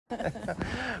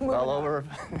Well,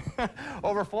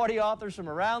 over 40 authors from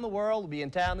around the world will be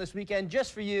in town this weekend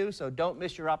just for you, so don't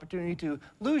miss your opportunity to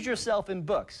lose yourself in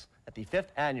books at the 5th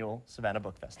Annual Savannah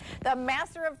Book Festival. The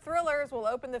Master of Thrillers will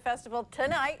open the festival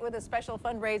tonight with a special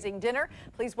fundraising dinner.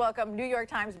 Please welcome New York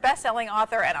Times bestselling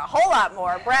author and a whole lot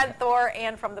more, Brad Thor,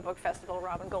 and from the book festival,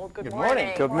 Robin Gold. Good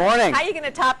morning. Good morning. How are you going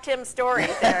to top Tim's story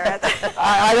there?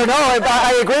 I don't know.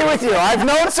 I agree with you. I've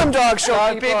known some dog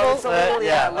show people. It's a little,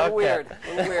 a little weird.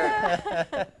 A little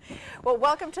weird. Well,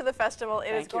 welcome to the festival. It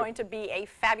is Thank you. going to be a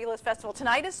fabulous festival.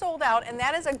 Tonight is sold out, and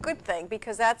that is a good thing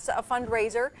because that's a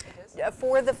fundraiser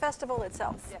for the festival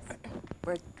itself.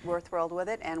 Yes. We're thrilled with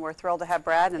it, and we're thrilled to have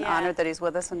Brad and honored that he's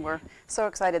with us, and we're so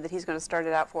excited that he's going to start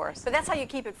it out for us. But that's how you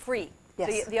keep it free.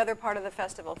 Yes. The other part of the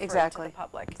festival free to the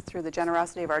public. Through the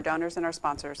generosity of our donors and our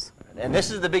sponsors. And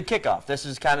this is the big kickoff. This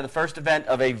is kind of the first event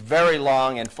of a very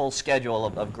long and full schedule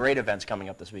of great events coming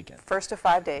up this weekend. First of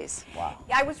 5 days. Wow.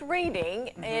 I was reading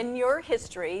in your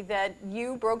history that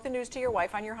you broke the news to your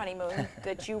wife on your honeymoon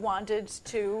that you wanted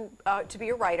to be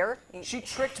a writer. She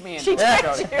tricked me into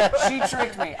it. She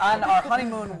tricked me. On our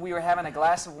honeymoon, we were having a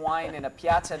glass of wine in a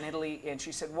piazza in Italy, and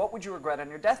she said, "What would you regret on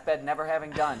your deathbed never having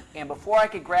done?" And before I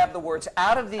could grab the words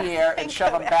out of the air and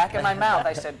shove them back in my mouth,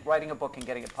 I said, "Writing a book and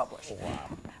getting it published." Wow.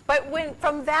 But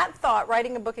from that thought,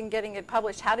 writing a book and getting it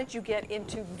published, how did you get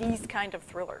into these kind of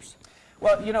thrillers?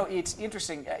 Well, you know, it's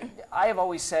interesting. I have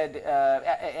always said,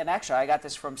 and actually I got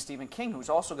this from Stephen King, who's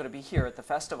also going to be here at the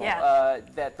festival,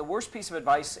 that the worst piece of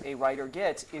advice a writer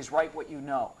gets is write what you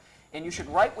know. And you should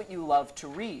write what you love to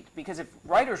read. Because if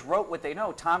writers wrote what they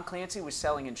know, Tom Clancy was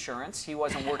selling insurance. He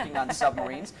wasn't working on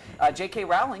submarines. J.K.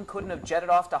 Rowling couldn't have jetted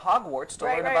off to Hogwarts to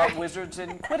learn about wizards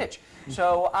and Quidditch.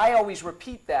 So I always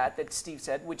repeat that Steve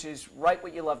said, which is write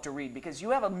what you love to read. Because you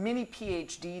have a mini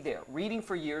PhD there, reading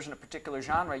for years in a particular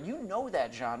genre. You know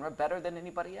that genre better than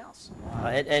anybody else.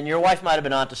 And your wife might have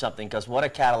been onto something, because what a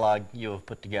catalog you have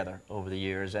put together over the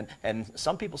years. And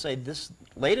some people say this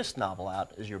latest novel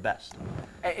out is your best.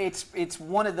 It's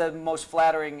one of the most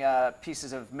flattering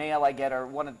pieces of mail I get, or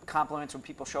one of the compliments when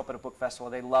people show up at a book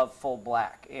festival. They love Full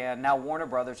Black. And now Warner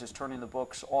Brothers is turning the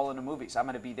books all into movies. I'm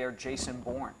going to be there, Jason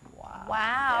Bourne. Wow.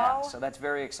 Wow. Yeah, so that's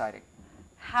very exciting.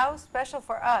 How special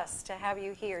for us to have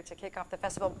you here to kick off the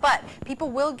festival. But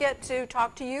people will get to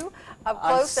talk to you up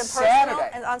close and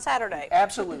personal on Saturday.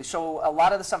 Absolutely. So a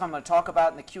lot of the stuff I'm going to talk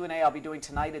about in the Q&A I'll be doing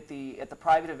tonight at the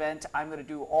private event, I'm going to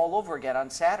do all over again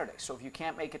on Saturday. So if you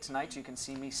can't make it tonight, you can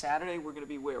see me Saturday. We're going to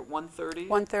be where? 1:30?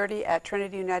 1:30 at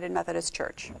Trinity United Methodist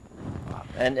Church.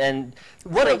 And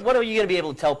what are you going to be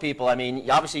able to tell people? I mean,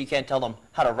 obviously you can't tell them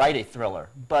how to write a thriller,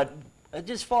 but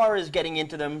as far as getting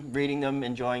into them, reading them,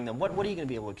 enjoying them, what are you going to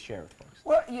be able to share with folks?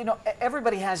 Well, you know,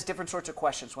 everybody has different sorts of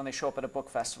questions when they show up at a book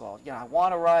festival. You know, I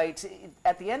want to write.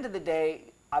 At the end of the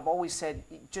day, I've always said,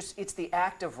 it's the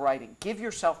act of writing. Give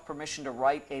yourself permission to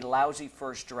write a lousy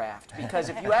first draft. Because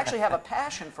if you actually have a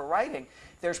passion for writing,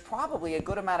 there's probably a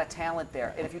good amount of talent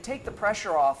there. And if you take the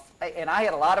pressure off, and I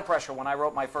had a lot of pressure when I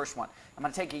wrote my first one. I'm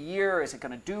going to take a year. Is it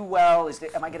going to do well?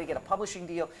 Am I going to get a publishing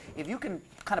deal? If you can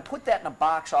kind of put that in a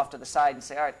box off to the side and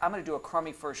say, all right, I'm going to do a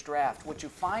crummy first draft, what you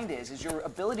find is your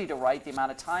ability to write, the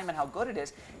amount of time and how good it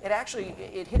is,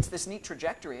 it hits this neat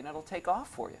trajectory and it'll take off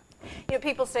for you. You know,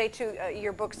 people say too,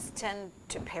 your books tend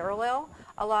to parallel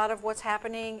a lot of what's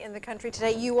happening in the country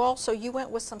today. You went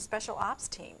with some special ops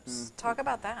teams. Talk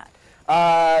about that.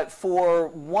 For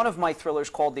one of my thrillers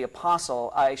called The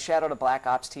Apostle, I shadowed a black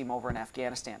ops team over in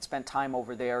Afghanistan, spent time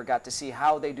over there, got to see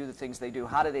how they do the things they do,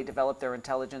 how do they develop their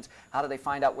intelligence, how do they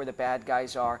find out where the bad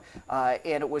guys are, and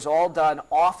it was all done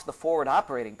off the forward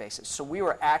operating basis. So we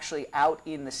were actually out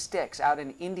in the sticks, out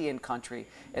in Indian country,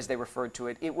 as they referred to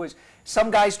it. It was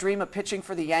some guy's dream of pitching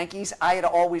for the Yankees. I had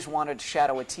always wanted to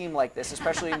shadow a team like this,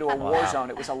 especially into a war zone.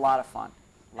 It was a lot of fun.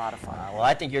 A lot of fun. Well,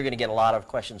 I think you're going to get a lot of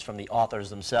questions from the authors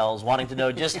themselves, wanting to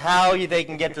know just how they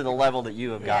can get to the level that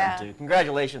you have gotten to.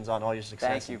 Congratulations on all your success.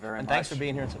 Thank you very much. And thanks for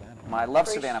being here in Savannah. I love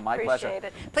Savannah. My pleasure.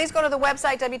 It. Please go to the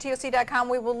website, WTOC.com.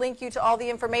 We will link you to all the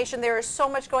information. There is so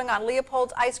much going on.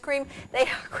 Leopold's Ice Cream, they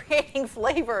are creating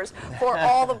flavors for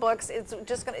all the books.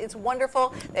 It's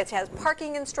wonderful. It has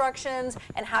parking instructions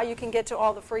and how you can get to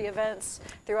all the free events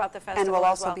throughout the festival. And we'll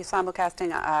also be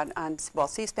simulcasting on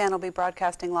C-SPAN will be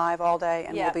broadcasting live all day,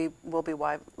 and we'll be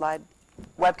live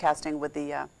webcasting with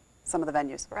some of the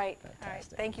venues. Right. All right.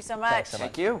 Thank you so much. Thanks so much.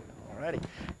 Thank you. All righty.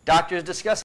 Doctors discuss